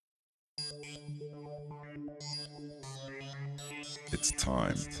It's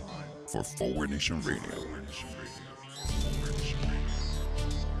time for Forward Nation Radio.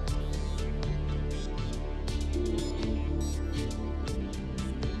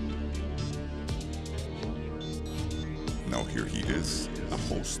 Now here he is, the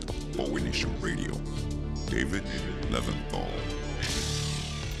host of Forward Nation Radio, David Leventhal.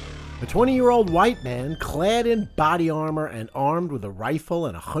 A 20-year-old white man clad in body armor and armed with a rifle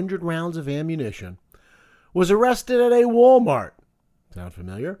and 100 rounds of ammunition was arrested at a Walmart, sound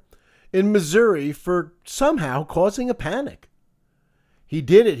familiar, in Missouri for somehow causing a panic. He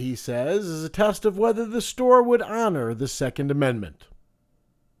did it, he says, as a test of whether the store would honor the Second Amendment.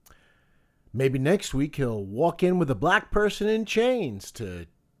 Maybe next week he'll walk in with a black person in chains to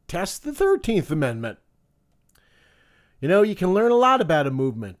test the 13th Amendment. You know, you can learn a lot about a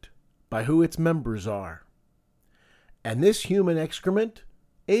movement by who its members are. And this human excrement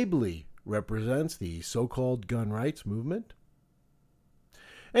ably represents the so-called gun rights movement.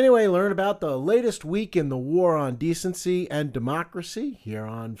 Anyway, learn about the latest week in the war on decency and democracy here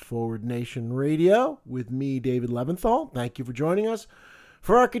on Forward Nation Radio with me, David Leventhal. Thank you for joining us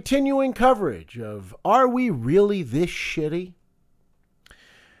for our continuing coverage of Are We Really This Shitty?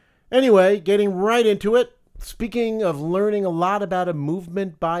 Anyway, getting right into it. Speaking of learning a lot about a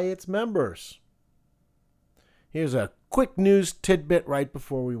movement by its members, here's a quick news tidbit right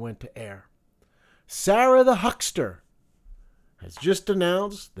before we went to air. Sarah the Huckster has just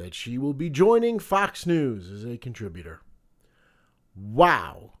announced that she will be joining Fox News as a contributor.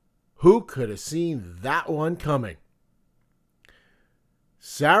 Wow, who could have seen that one coming?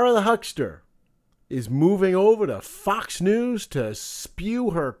 Sarah the Huckster is moving over to Fox News to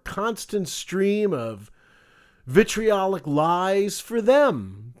spew her constant stream of vitriolic lies for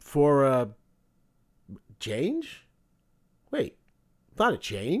them for a change? Wait, not a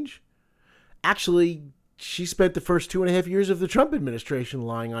change. Actually, she spent the first 2.5 years of the Trump administration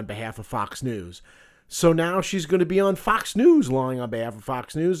lying on behalf of Fox News. So now she's going to be on Fox News lying on behalf of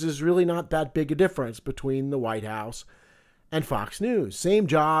Fox News. There's really not that big a difference between the White House and Fox News. Same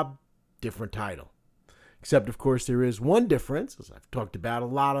job, different title. Except, of course, there is one difference, as I've talked about a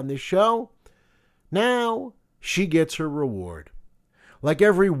lot on this show. Now she gets her reward. Like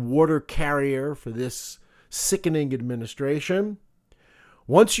every water carrier for this sickening administration,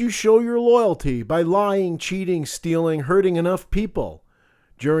 once you show your loyalty by lying, cheating, stealing, hurting enough people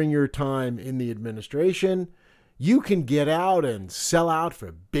during your time in the administration, you can get out and sell out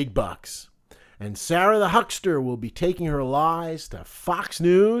for big bucks. And Sarah the Huckster will be taking her lies to Fox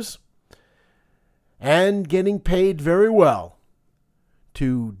News and getting paid very well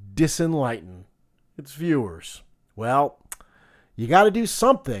to disenlighten its viewers. Well, you got to do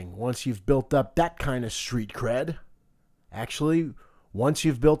something once you've built up that kind of street cred. Actually, once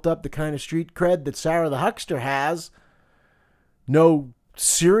you've built up the kind of street cred that Sarah the Huckster has, no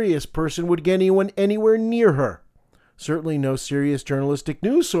serious person would get anyone anywhere near her. Certainly no serious journalistic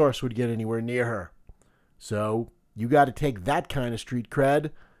news source would get anywhere near her. So you got to take that kind of street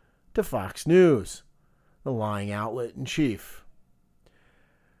cred to Fox News, the lying outlet in chief.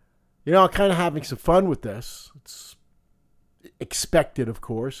 You know, I'm kind of having some fun with this. It's expected, of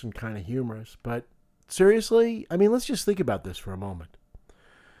course, and kind of humorous. But seriously, I mean, let's just think about this for a moment.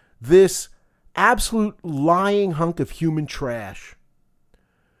 This absolute lying hunk of human trash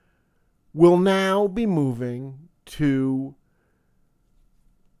will now be moving to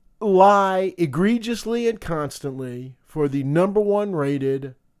lie egregiously and constantly for the number one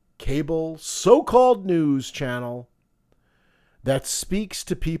rated cable so-called news channel that speaks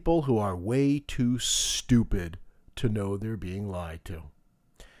to people who are way too stupid to know they're being lied to.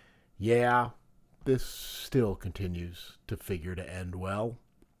 Yeah, this still continues to figure to end well.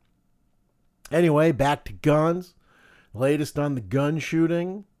 Anyway, back to guns. Latest on the gun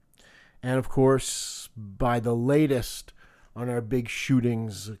shooting. And of course, by the latest on our big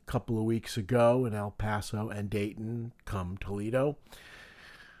shootings a couple of weeks ago in El Paso and Dayton, come Toledo.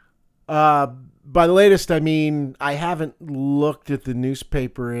 By the latest, I mean, I haven't looked at the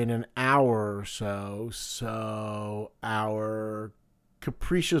newspaper in an hour or so, so our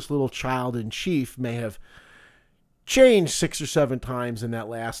capricious little child in chief may have changed 6 or 7 times in that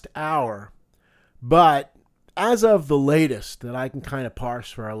last hour. But as of the latest that I can kind of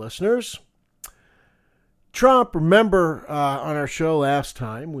parse for our listeners, Trump, remember on our show last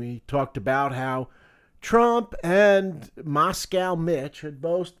time, we talked about how Trump and Moscow Mitch had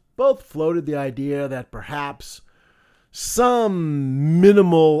both floated the idea that perhaps some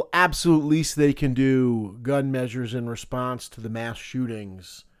minimal, absolute least they can do gun measures in response to the mass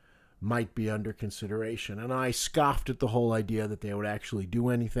shootings might be under consideration. And I scoffed at the whole idea that they would actually do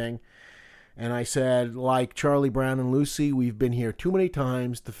anything. And I said, like Charlie Brown and Lucy, we've been here too many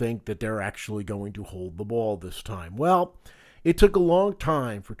times to think that they're actually going to hold the ball this time. Well, it took a long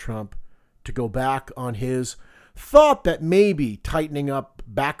time for Trump to go back on his thought that maybe tightening up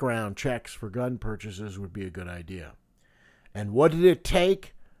background checks for gun purchases would be a good idea. And what did it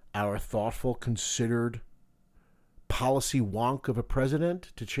take? Our thoughtful, considered policy wonk of a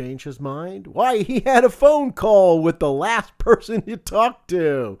president to change his mind? Why, he had a phone call with the last person he talked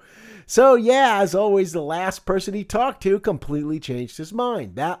to. So yeah, as always, the last person he talked to completely changed his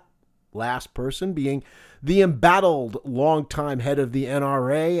mind. That last person being the embattled longtime head of the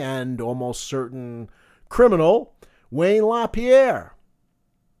NRA and almost certain criminal, Wayne LaPierre.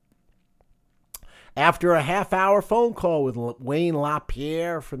 After a half-hour phone call with Wayne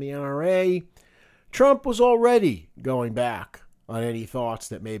LaPierre from the NRA, Trump was already going back on any thoughts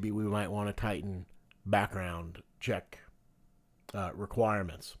that maybe we might want to tighten background check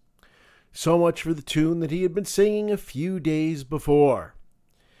requirements. So much for the tune that he had been singing a few days before.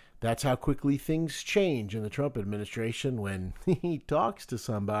 That's how quickly things change in the Trump administration when he talks to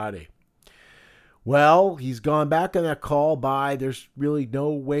somebody. Well, he's gone back on that call by, there's really no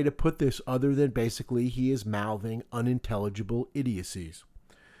way to put this other than basically he is mouthing unintelligible idiocies.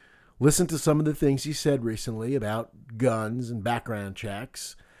 Listen to some of the things he said recently about guns and background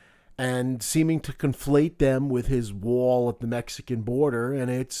checks and seeming to conflate them with his wall at the Mexican border,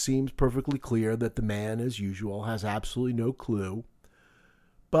 and it seems perfectly clear that the man, as usual, has absolutely no clue,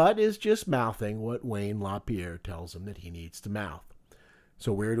 but is just mouthing what Wayne LaPierre tells him that he needs to mouth.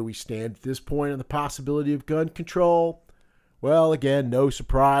 So where do we stand at this point on the possibility of gun control? Well, again, no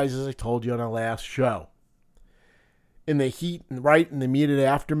surprise, as I told you on our last show. In the heat and right in the immediate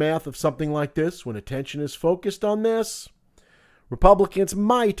aftermath of something like this, when attention is focused on this, Republicans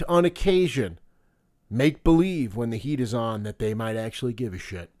might, on occasion, make believe when the heat is on that they might actually give a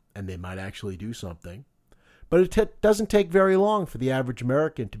shit and they might actually do something. But it doesn't take very long for the average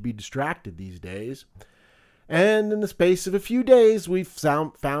American to be distracted these days. And in the space of a few days, we've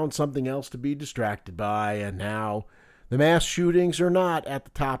found something else to be distracted by, and now the mass shootings are not at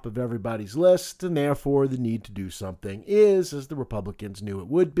the top of everybody's list, and therefore the need to do something is, as the Republicans knew it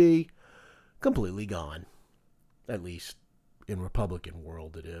would be, completely gone. At least in Republican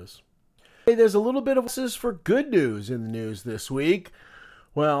world it is. Hey, there's a little bit of for good news in the news this week.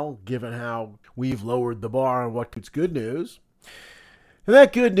 Well, given how we've lowered the bar on what's good news. And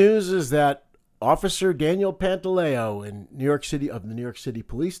that good news is that Officer Daniel Pantaleo in New York City of the New York City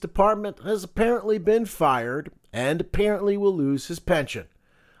Police Department has apparently been fired and apparently will lose his pension.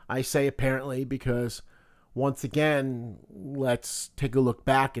 I say apparently because, once again, let's take a look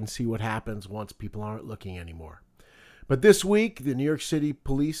back and see what happens once people aren't looking anymore. But this week, the New York City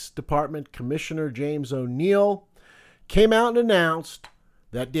Police Department Commissioner James O'Neill came out and announced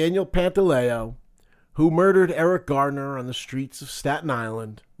that Daniel Pantaleo, who murdered Eric Gardner on the streets of Staten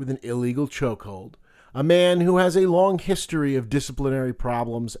Island with an illegal chokehold, a man who has a long history of disciplinary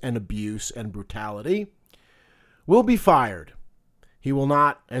problems and abuse and brutality, will be fired. He will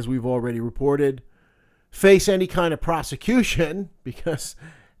not, as we've already reported, face any kind of prosecution because,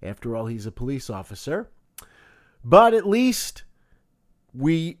 after all, he's a police officer. But at least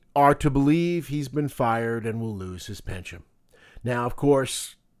we are to believe he's been fired and will lose his pension. Now, of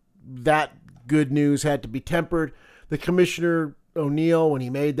course, that good news had to be tempered. The Commissioner O'Neill, when he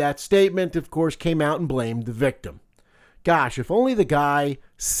made that statement, of course, came out and blamed the victim. Gosh, if only the guy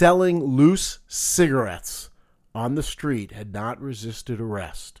selling loose cigarettes on the street had not resisted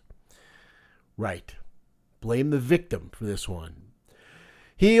arrest. Right. Blame the victim for this one.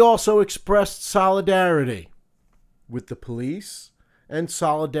 He also expressed solidarity with the police and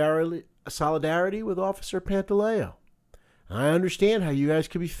solidarity with Officer Pantaleo. I understand how you guys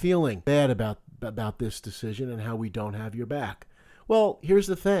could be feeling bad about this decision and how we don't have your back. Well, here's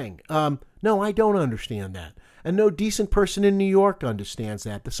the thing. No, I don't understand that. And no decent person in New York understands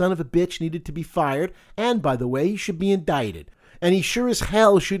that. The son of a bitch needed to be fired. And, by the way, he should be indicted. And he sure as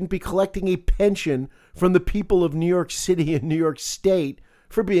hell shouldn't be collecting a pension from the people of New York City and New York State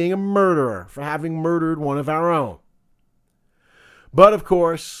for being a murderer, for having murdered one of our own. But, of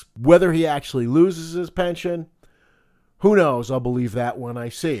course, whether he actually loses his pension, who knows? I'll believe that when I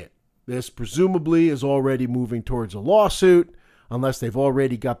see it. This presumably is already moving towards a lawsuit, unless they've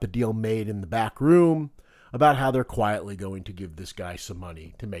already got the deal made in the back room about how they're quietly going to give this guy some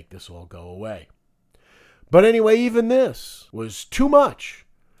money to make this all go away. But anyway, even this was too much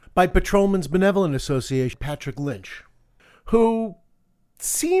by Patrolmen's Benevolent Association Patrick Lynch, who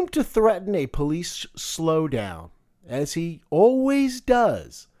seemed to threaten a police slowdown, as he always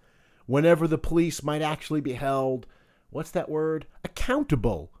does, whenever the police might actually be held, what's that word?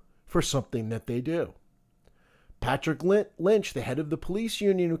 Accountable for something that they do. Patrick Lynch, the head of the police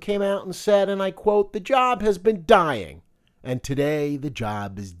union, who came out and said, and I quote, "The job has been dying, and today the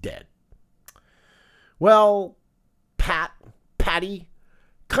job is dead." Well, Patty,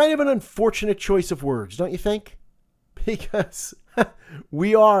 kind of an unfortunate choice of words, don't you think? Because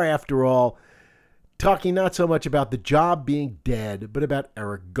we are, after all, talking not so much about the job being dead, but about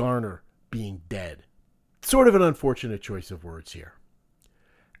Eric Garner being dead. Sort of an unfortunate choice of words here.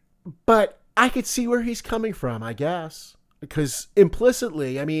 But I could see where he's coming from, I guess. Because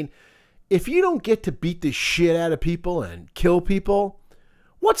implicitly, I mean, if you don't get to beat the shit out of people and kill people,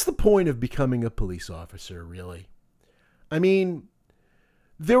 what's the point of becoming a police officer, really? I mean,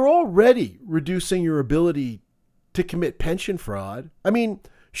 they're already reducing your ability to commit pension fraud. I mean,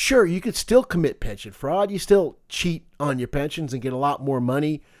 sure, you could still commit pension fraud. You still cheat on your pensions and get a lot more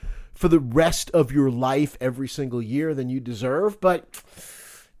money for the rest of your life every single year than you deserve. But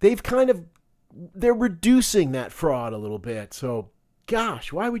they're reducing that fraud a little bit. So,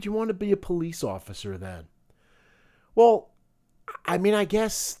 gosh, why would you want to be a police officer then? Well, I mean, I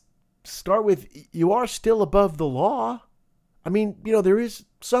guess start with you are still above the law. I mean, there is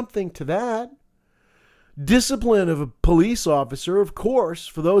something to that. Discipline of a police officer, of course,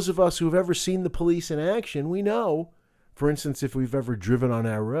 for those of us who have ever seen the police in action, we know, for instance, if we've ever driven on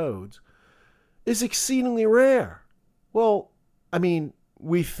our roads, is exceedingly rare. Well, I mean,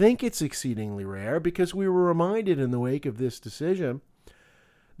 we think it's exceedingly rare because we were reminded in the wake of this decision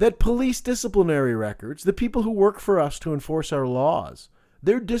that police disciplinary records, the people who work for us to enforce our laws,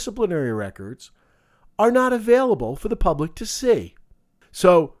 their disciplinary records are not available for the public to see.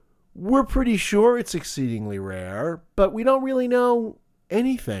 So we're pretty sure it's exceedingly rare, but we don't really know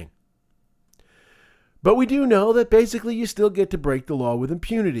anything. But we do know that basically you still get to break the law with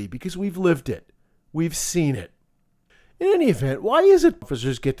impunity because we've lived it. We've seen it. In any event, why is it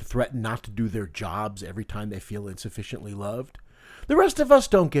officers get to threaten not to do their jobs every time they feel insufficiently loved? The rest of us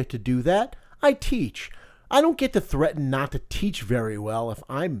don't get to do that. I teach. I don't get to threaten not to teach very well if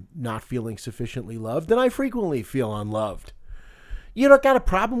I'm not feeling sufficiently loved, and I frequently feel unloved. You don't got a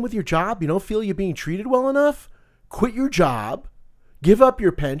problem with your job? You don't feel you're being treated well enough? Quit your job, give up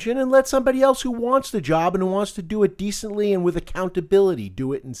your pension, and let somebody else who wants the job and who wants to do it decently and with accountability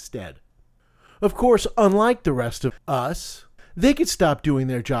do it instead. Of course, unlike the rest of us, they could stop doing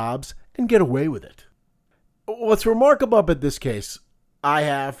their jobs and get away with it. What's remarkable about this case, I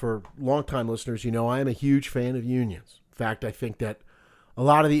have, for longtime listeners, I am a huge fan of unions. In fact, I think that a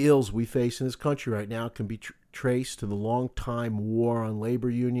lot of the ills we face in this country right now can be traced to the long-time war on labor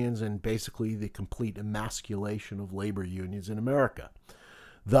unions and basically the complete emasculation of labor unions in America,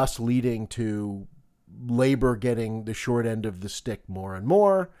 thus leading to labor getting the short end of the stick more and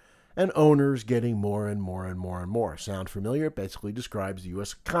more, and owners getting more and more and more and more. Sound familiar? It basically describes the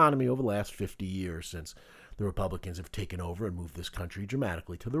U.S. economy over the last 50 years since the Republicans have taken over and moved this country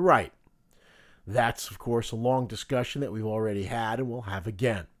dramatically to the right. That's, of course, a long discussion that we've already had and we'll have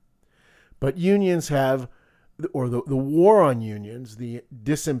again. But unions have, or the war on unions, the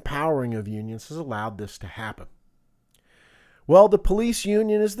disempowering of unions has allowed this to happen. Well, the police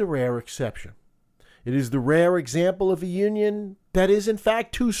union is the rare exception. It is the rare example of a union that is, in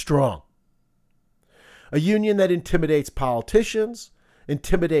fact, too strong. A union that intimidates politicians,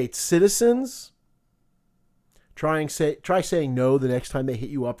 intimidates citizens. Try saying no the next time they hit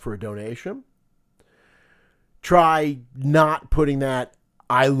you up for a donation. Try not putting that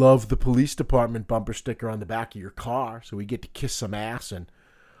 "I love the police department" bumper sticker on the back of your car so we get to kiss some ass and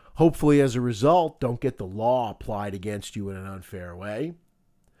hopefully as a result don't get the law applied against you in an unfair way.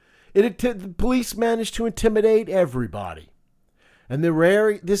 The police managed to intimidate everybody. And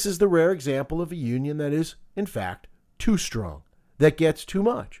this is the rare example of a union that is, in fact, too strong, that gets too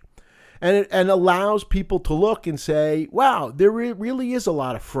much. And allows people to look and say, wow, there really is a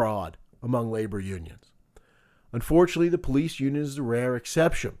lot of fraud among labor unions. Unfortunately, the police union is the rare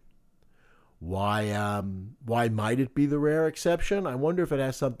exception. Why might it be the rare exception? I wonder if it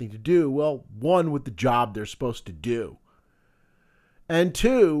has something to do, well, one, with the job they're supposed to do. And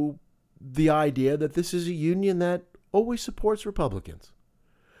two, the idea that this is a union that always supports Republicans.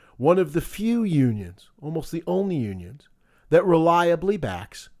 One of the few unions, almost the only unions, that reliably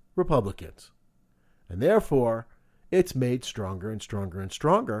backs Republicans. And therefore, it's made stronger and stronger and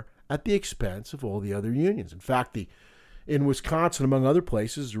stronger at the expense of all the other unions. In fact, in Wisconsin, among other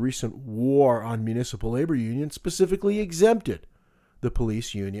places, the recent war on municipal labor unions specifically exempted the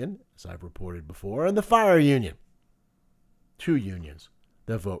police union, as I've reported before, and the fire union. Two unions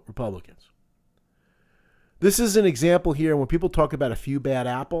that vote Republicans. This is an example here, when people talk about a few bad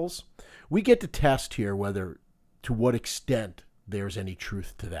apples, we get to test here to what extent there's any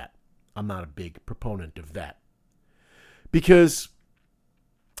truth to that. I'm not a big proponent of that. Because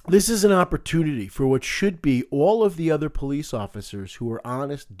this is an opportunity for what should be all of the other police officers who are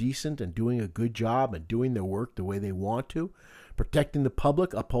honest, decent, and doing a good job and doing their work the way they want to, protecting the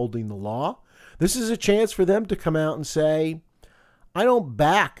public, upholding the law. This is a chance for them to come out and say, I don't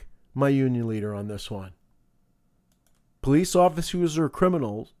back my union leader on this one. Police officers who are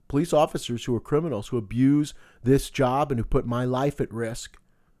criminals, who abuse this job and who put my life at risk,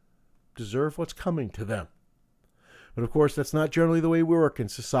 deserve what's coming to them. But of course, that's not generally the way we work in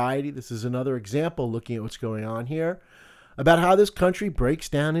society. This is another example, looking at what's going on here, about how this country breaks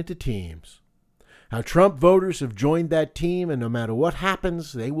down into teams. How Trump voters have joined that team, and no matter what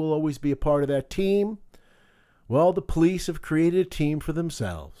happens, they will always be a part of that team. Well, the police have created a team for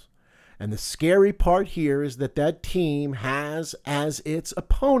themselves. And the scary part here is that that team has as its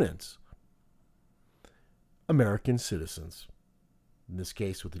opponents American citizens. In this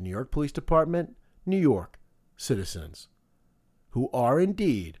case, with the New York Police Department, New York citizens, who are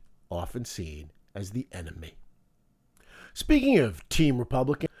indeed often seen as the enemy. Speaking of Team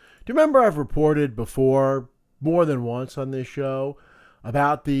Republican, do you remember I've reported before, more than once on this show,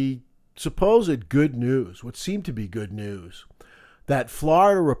 about the supposed good news, what seemed to be good news, that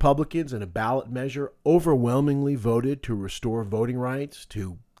Florida Republicans in a ballot measure overwhelmingly voted to restore voting rights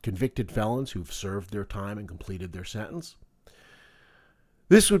to convicted felons who've served their time and completed their sentence?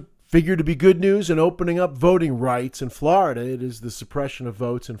 This would figure to be good news in opening up voting rights in Florida. It is the suppression of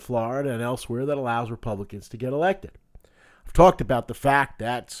votes in Florida and elsewhere that allows Republicans to get elected. I've talked about the fact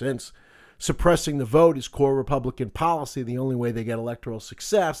that since suppressing the vote is core Republican policy, the only way they get electoral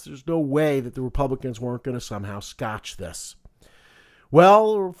success, there's no way that the Republicans weren't going to somehow scotch this.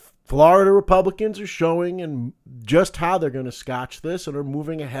 Well, Florida Republicans are showing just how they're going to scotch this and are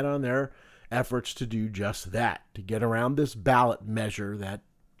moving ahead on their efforts to do just that, to get around this ballot measure that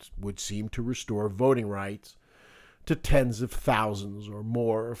would seem to restore voting rights to tens of thousands or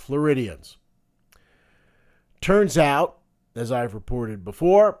more Floridians. Turns out, as I've reported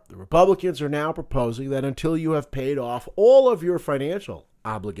before, the Republicans are now proposing that until you have paid off all of your financial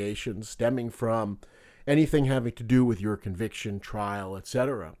obligations stemming from anything having to do with your conviction, trial,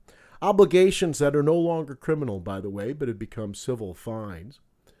 etc., obligations that are no longer criminal, by the way, but have become civil fines,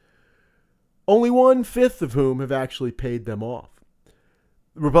 only 1/5 of whom have actually paid them off.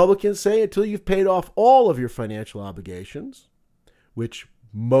 Republicans say until you've paid off all of your financial obligations, which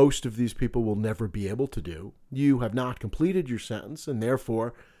most of these people will never be able to do, you have not completed your sentence, and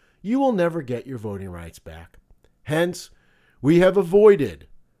therefore you will never get your voting rights back. Hence, we have avoided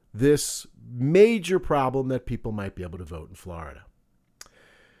this major problem that people might be able to vote in Florida.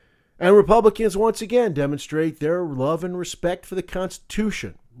 And Republicans once again demonstrate their love and respect for the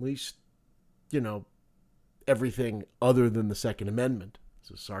Constitution, at least, everything other than the Second Amendment.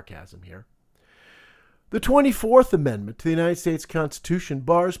 This is sarcasm here. The 24th Amendment to the United States Constitution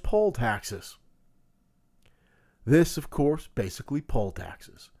bars poll taxes. This, of course, basically poll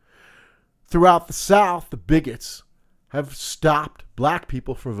taxes. Throughout the South, the bigots have stopped black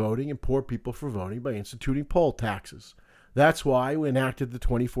people from voting and poor people from voting by instituting poll taxes. That's why we enacted the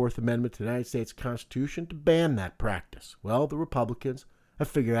 24th Amendment to the United States Constitution to ban that practice. Well, the Republicans have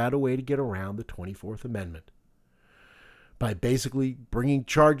figured out a way to get around the 24th Amendment by basically bringing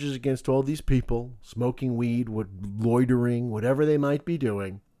charges against all these people, smoking weed, loitering, whatever they might be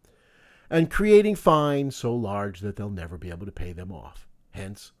doing, and creating fines so large that they'll never be able to pay them off.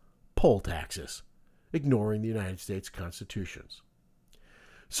 Hence, poll taxes, ignoring the United States Constitutions.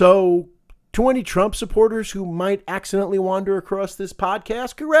 So, to any Trump supporters who might accidentally wander across this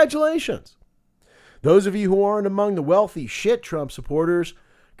podcast, congratulations. Those of you who aren't among the wealthy shit Trump supporters,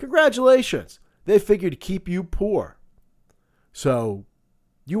 congratulations. They figure to keep you poor, so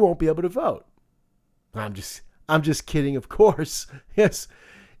you won't be able to vote. I'm just kidding, of course. Yes,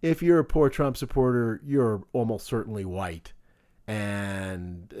 if you're a poor Trump supporter, you're almost certainly white.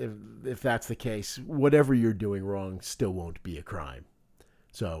 And if that's the case, whatever you're doing wrong still won't be a crime.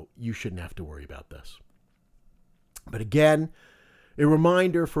 So you shouldn't have to worry about this. But again, a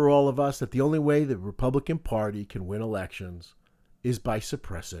reminder for all of us that the only way the Republican Party can win elections is by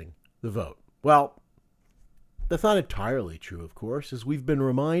suppressing the vote. Well, that's not entirely true, of course, as we've been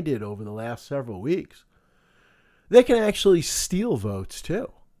reminded over the last several weeks. They can actually steal votes,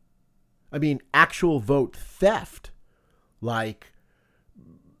 too. I mean, actual vote theft, like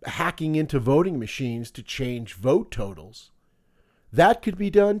hacking into voting machines to change vote totals. That could be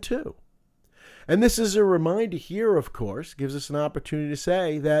done, too. And this is a reminder here, of course, gives us an opportunity to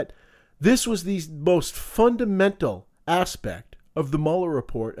say that this was the most fundamental aspect of the Mueller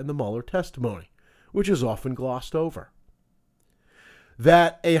report and the Mueller testimony, which is often glossed over.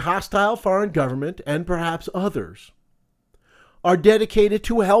 that a hostile foreign government and perhaps others are dedicated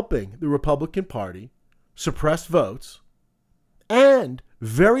to helping the Republican Party suppress votes and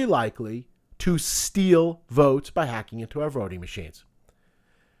very likely to steal votes by hacking into our voting machines.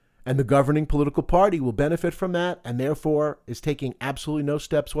 And the governing political party will benefit from that and therefore is taking absolutely no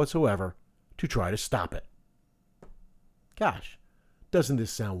steps whatsoever to try to stop it. Gosh, doesn't this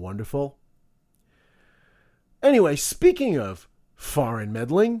sound wonderful? Anyway, speaking of foreign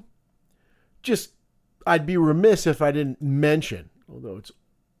meddling, I'd be remiss if I didn't mention, although it's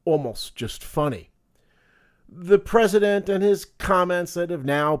almost just funny, the president and his comments that have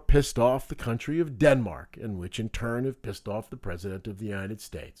now pissed off the country of Denmark, and which in turn have pissed off the president of the United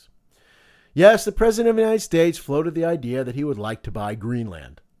States. Yes, the president of the United States floated the idea that he would like to buy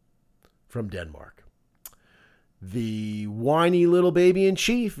Greenland from Denmark. The whiny little baby in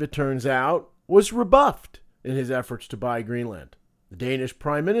chief, it turns out, was rebuffed in his efforts to buy Greenland. The Danish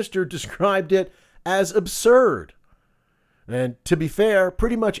prime minister described it as absurd. And to be fair,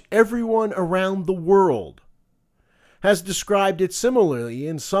 pretty much everyone around the world has described it similarly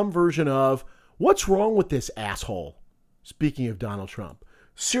in some version of, what's wrong with this asshole? Speaking of Donald Trump.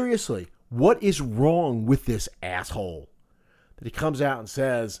 Seriously, what is wrong with this asshole? That he comes out and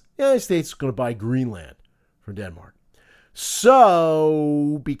says, the United States is going to buy Greenland from Denmark.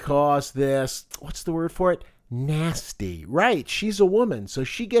 So, because this, what's the word for it? Nasty. Right, she's a woman, so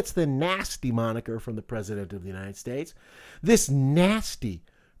she gets the nasty moniker from the President of the United States. This nasty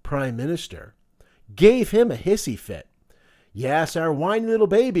prime minister gave him a hissy fit. Yes, our whiny little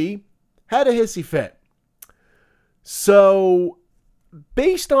baby had a hissy fit. So,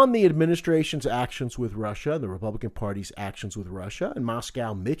 based on the administration's actions with Russia, the Republican Party's actions with Russia, and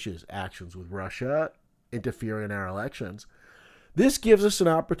Moscow Mitch's actions with Russia interfering in our elections, this gives us an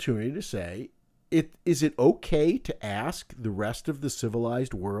opportunity to say, is it okay to ask the rest of the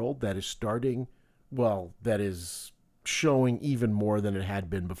civilized world that is showing even more than it had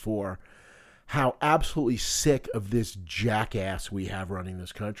been before, how absolutely sick of this jackass we have running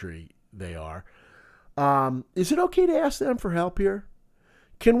this country they are? Is it okay to ask them for help here?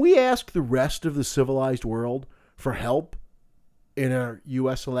 Can we ask the rest of the civilized world for help in our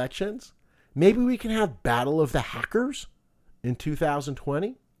U.S. elections? Maybe we can have Battle of the Hackers in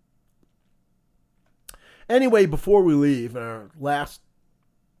 2020? Anyway, before we leave, our last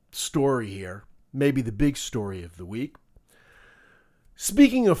story here, maybe the big story of the week.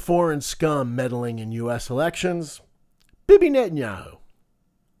 Speaking of foreign scum meddling in U.S. elections, Bibi Netanyahu.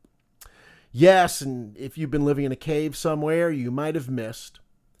 Yes, and if you've been living in a cave somewhere, you might have missed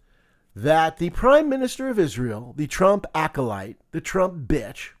that the Prime Minister of Israel, the Trump acolyte, the Trump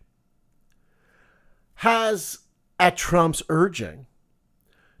bitch, has, at Trump's urging,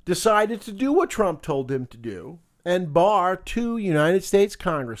 decided to do what Trump told him to do and bar 2 United States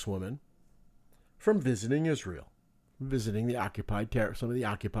congresswomen from visiting Israel, visiting the some of the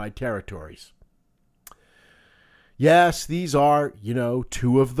occupied territories. Yes, these are,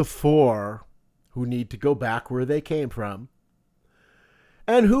 2 of the 4 who need to go back where they came from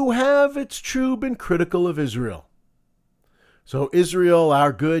and who have, it's true, been critical of Israel. So Israel,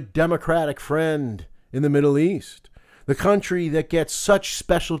 our good democratic friend in the Middle East, the country that gets such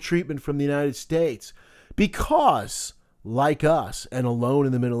special treatment from the United States because, like us and alone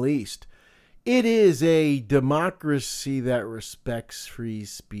in the Middle East, it is a democracy that respects free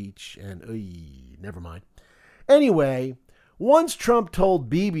speech and, never mind. Anyway, once Trump told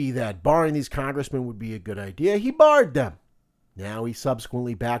Bibi that barring these congressmen would be a good idea, he barred them. Now he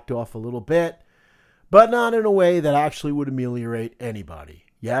subsequently backed off a little bit, but not in a way that actually would ameliorate anybody.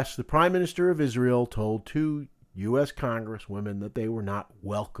 Yes, the Prime Minister of Israel told 2 U.S. congresswomen that they were not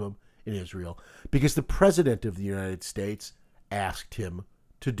welcome in Israel because the President of the United States asked him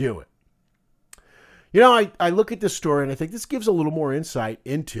to do it. I look at this story and I think this gives a little more insight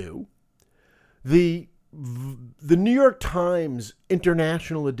into the New York Times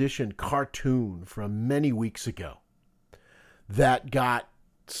International Edition cartoon from many weeks ago that got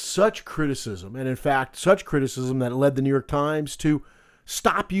such criticism, and in fact, such criticism that it led the New York Times to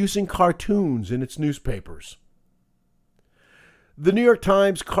stop using cartoons in its newspapers. The New York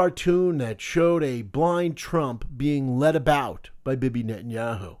Times cartoon that showed a blind Trump being led about by Bibi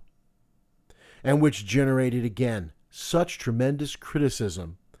Netanyahu, and which generated, again, such tremendous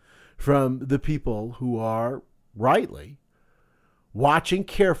criticism from the people who are, rightly, watching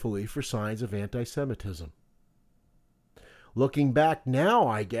carefully for signs of anti-Semitism. Looking back now,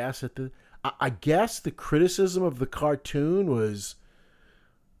 I guess the criticism of the cartoon was,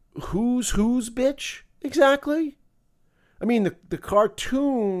 who's bitch exactly? I mean, the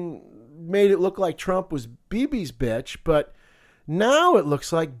cartoon made it look like Trump was Bibi's bitch, but Now it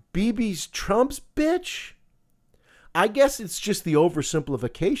looks like Bibi's Trump's bitch. I guess it's just the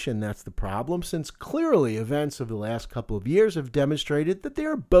oversimplification that's the problem, since clearly events of the last couple of years have demonstrated that they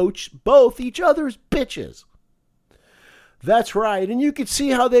are both each other's bitches. That's right, and you could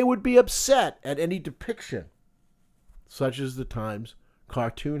see how they would be upset at any depiction, such as the Times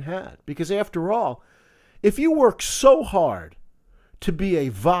cartoon had. Because after all, if you work so hard to be a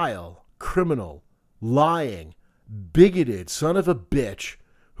vile, criminal, lying, bigoted son of a bitch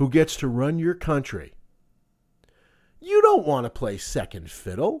who gets to run your country, you don't want to play second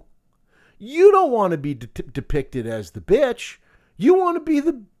fiddle. You don't want to be depicted as the bitch. You want to be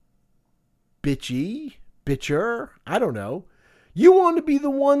the bitcher, I don't know. You want to be the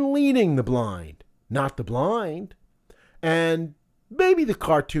one leading the blind, not the blind. And maybe the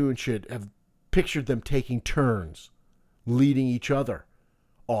cartoon should have pictured them taking turns, leading each other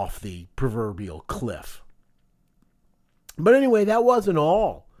off the proverbial cliff. But anyway, that wasn't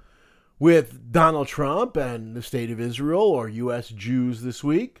all with Donald Trump and the state of Israel or U.S. Jews this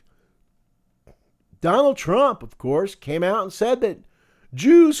week. Donald Trump, of course, came out and said that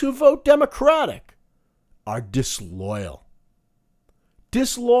Jews who vote Democratic are disloyal.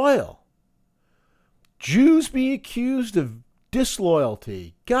 Disloyal. Jews being accused of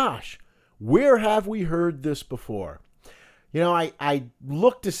disloyalty. Gosh, where have we heard this before? You know, I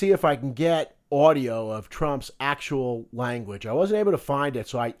looked to see if I can get audio of Trump's actual language. I wasn't able to find it,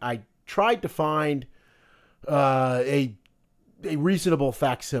 so I tried to find a reasonable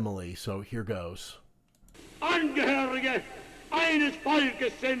facsimile. So here goes. Angehörige eines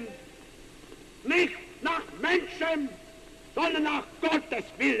Volkes sind, nicht nach Menschen, sondern nach Gottes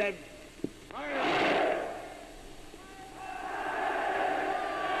Willen.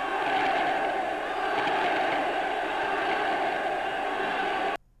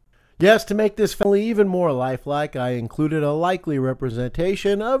 Yes, to make this family even more lifelike, I included a likely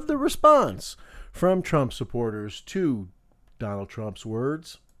representation of the response from Trump supporters to Donald Trump's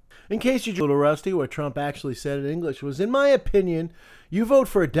words. In case you're a little rusty, what Trump actually said in English was, in my opinion, you vote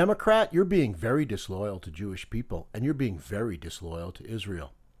for a Democrat, you're being very disloyal to Jewish people, and you're being very disloyal to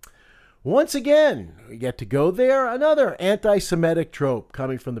Israel. Once again, we get to go there, another anti-Semitic trope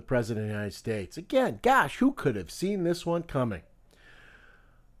coming from the President of the United States. Again, gosh, who could have seen this one coming?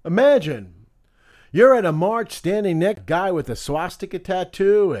 Imagine you're at a march standing next to a guy with a swastika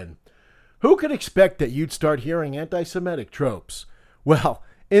tattoo, and who could expect that you'd start hearing anti-Semitic tropes? Well,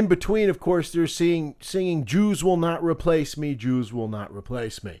 in between, of course, they're singing, Jews will not replace me, Jews will not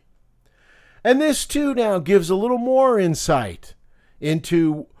replace me. And this, too, now gives a little more insight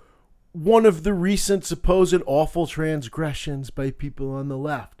into one of the recent supposed awful transgressions by people on the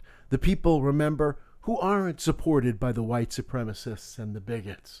left. The people, remember, who aren't supported by the white supremacists and the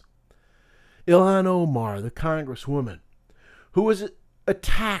bigots. Ilhan Omar, the congresswoman, who was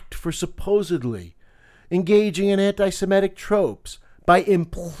attacked for supposedly engaging in anti-Semitic tropes by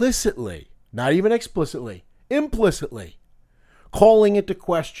implicitly, not even explicitly, implicitly calling into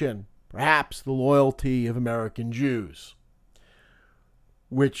question perhaps the loyalty of American Jews,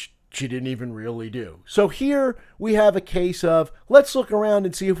 which she didn't even really do. So here we have a case of, let's look around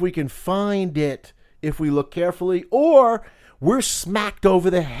and see if we can find it if we look carefully, or we're smacked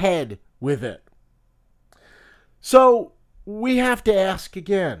over the head with it. So we have to ask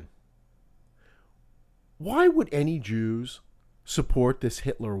again, why would any Jews support this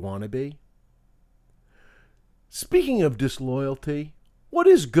Hitler wannabe? Speaking of disloyalty, what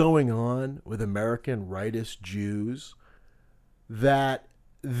is going on with American rightist Jews that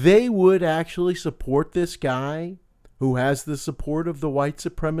they would actually support this guy who has the support of the white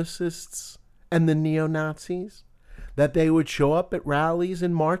supremacists and the neo-Nazis? That they would show up at rallies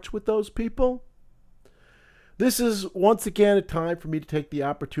and march with those people? This is once again a time for me to take the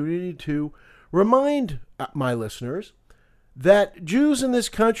opportunity to remind my listeners that Jews in this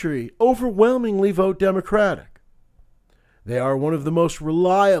country overwhelmingly vote Democratic. They are one of the most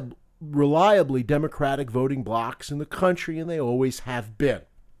reliably Democratic voting blocs in the country, and they always have been.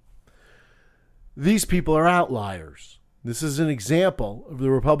 These people are outliers. This is an example of the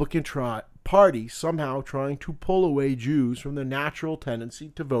Republican Party somehow trying to pull away Jews from their natural tendency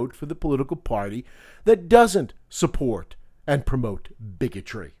to vote for the political party that doesn't support and promote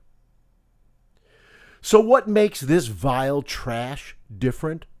bigotry. So what makes this vile trash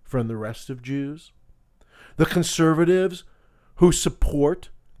different from the rest of Jews? The conservatives who support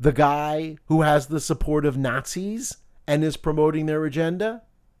the guy who has the support of Nazis and is promoting their agenda?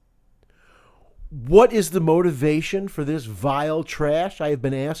 What is the motivation for this vile trash? I have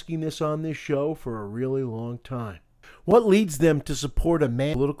been asking this on this show for a really long time. What leads them to support a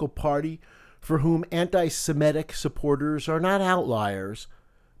political party for whom anti-Semitic supporters are not outliers,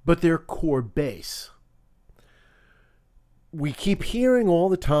 but their core base. We keep hearing all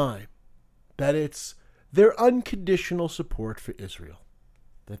the time that it's their unconditional support for Israel.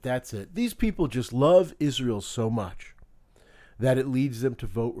 That's it. These people just love Israel so much that it leads them to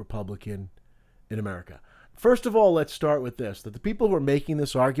vote Republican in America. First of all, let's start with this, that the people who are making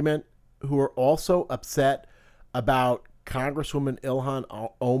this argument, who are also upset about Congresswoman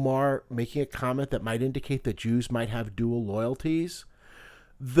Ilhan Omar making a comment that might indicate that Jews might have dual loyalties,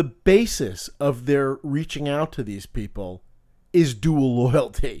 the basis of their reaching out to these people is dual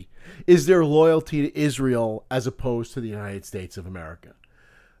loyalty, is their loyalty to Israel as opposed to the United States of America.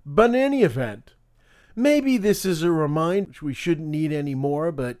 But in any event, maybe this is a reminder, which we shouldn't need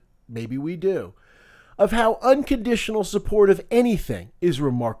anymore, but maybe we do, of how unconditional support of anything is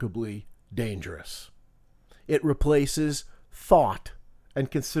remarkably dangerous. It replaces thought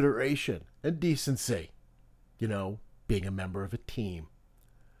and consideration and decency, being a member of a team.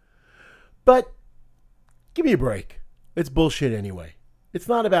 But give me a break. It's bullshit anyway. It's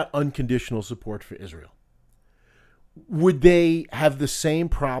not about unconditional support for Israel. Would they have the same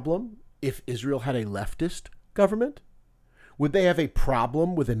problem if Israel had a leftist government? Would they have a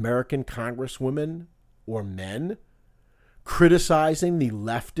problem with American congresswomen or men criticizing the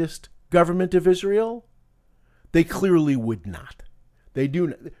leftist government of Israel? They clearly would not. They do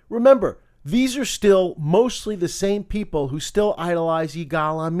not. Remember, these are still mostly the same people who still idolize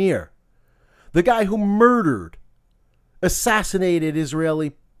Yigal Amir, the guy who murdered, assassinated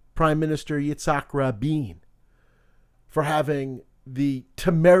Israeli Prime Minister Yitzhak Rabin for having the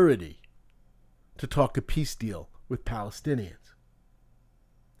temerity to talk a peace deal with Palestinians.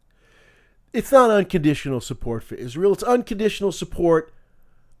 It's not unconditional support for Israel. It's unconditional support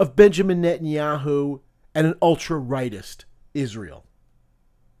of Benjamin Netanyahu and an ultra-rightist Israel.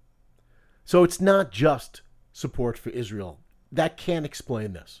 So it's not just support for Israel. That can't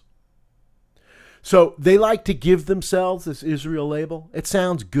explain this. So they like to give themselves this Israel label. It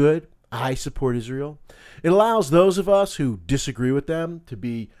sounds good. I support Israel. It allows those of us who disagree with them to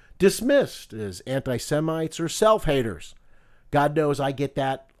be dismissed as anti-Semites or self-haters. God knows I get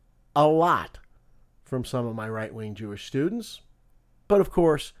that a lot from some of my right-wing Jewish students. But of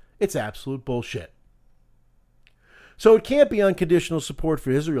course, it's absolute bullshit. So it can't be unconditional support for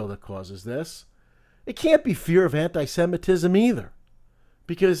Israel that causes this. It can't be fear of anti-Semitism either.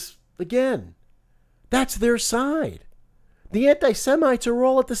 Because, again, that's their side. The anti-Semites are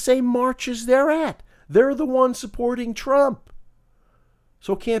all at the same marches they're at. They're the ones supporting Trump.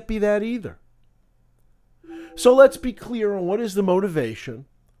 So it can't be that either. So let's be clear on what is the motivation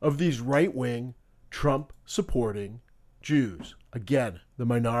of these right-wing, Trump-supporting Jews. Again, the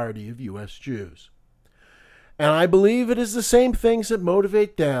minority of U.S. Jews. And I believe it is the same things that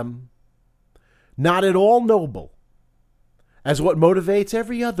motivate them, not at all noble, as what motivates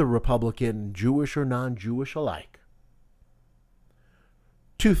every other Republican, Jewish or non-Jewish alike.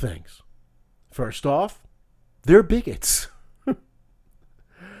 Two things. First off, they're bigots.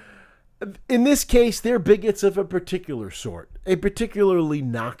 In this case, they're bigots of a particular sort, a particularly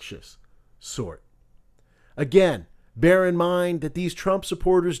noxious sort. Again, bear in mind that these Trump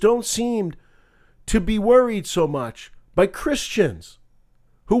supporters don't seem to be worried so much by Christians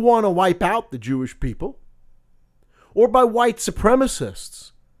who want to wipe out the Jewish people, or by white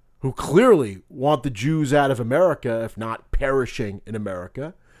supremacists who clearly want the Jews out of America, if not perishing in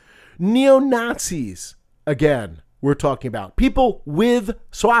America, neo-Nazis, again, we're talking about people with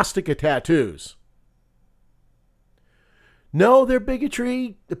swastika tattoos. No, their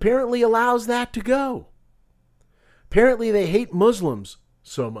bigotry apparently allows that to go. Apparently they hate Muslims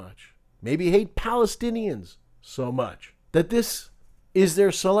so much, maybe hate Palestinians so much, that this is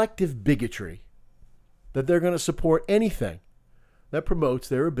their selective bigotry, that they're going to support anything that promotes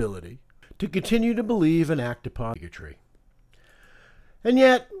their ability to continue to believe and act upon bigotry. And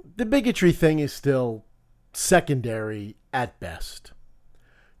yet, the bigotry thing is still secondary at best.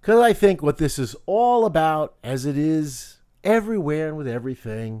 Because I think what this is all about, as it is everywhere and with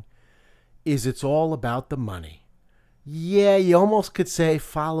everything, is it's all about the money. Yeah, you almost could say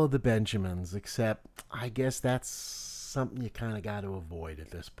follow the Benjamins, except I guess that's something you kind of got to avoid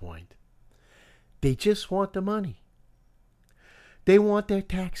at this point. They just want the money. They want their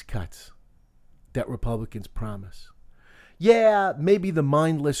tax cuts that Republicans promise. Yeah, maybe the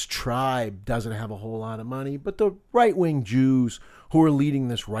mindless tribe doesn't have a whole lot of money, but the right-wing Jews who are leading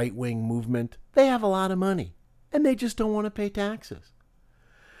this right-wing movement, they have a lot of money, and they just don't want to pay taxes.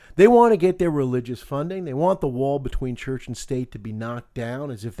 They want to get their religious funding. They want the wall between church and state to be knocked down,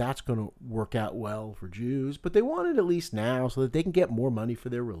 as if that's going to work out well for Jews. But they want it at least now so that they can get more money for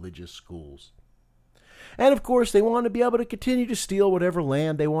their religious schools. And of course, they want to be able to continue to steal whatever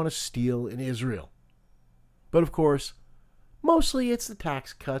land they want to steal in Israel. But of course, mostly it's the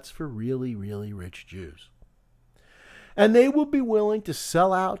tax cuts for really, really rich Jews. And they will be willing to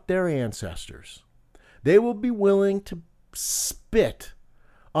sell out their ancestors. They will be willing to spit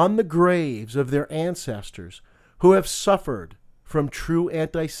on the graves of their ancestors who have suffered from true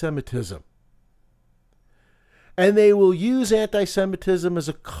anti-Semitism. And they will use anti-Semitism as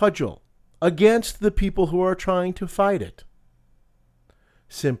a cudgel against the people who are trying to fight it,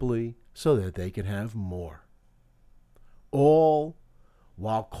 simply so that they can have more. All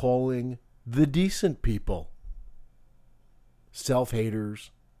while calling the decent people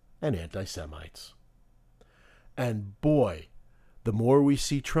self-haters and anti-Semites. And boy, the more we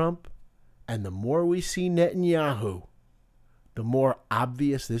see Trump and the more we see Netanyahu, the more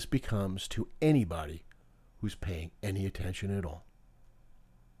obvious this becomes to anybody who's paying any attention at all.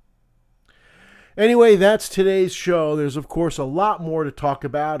 Anyway, that's today's show. There's, of course, a lot more to talk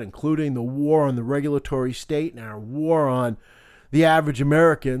about, including the war on the regulatory state and our war on the average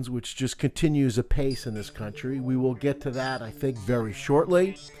Americans, which just continues apace in this country. We will get to that, I think, very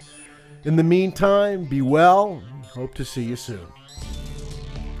shortly. In the meantime, be well. Hope to see you soon.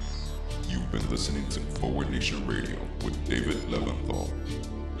 You've been listening to Forward Nation Radio with David Leventhal.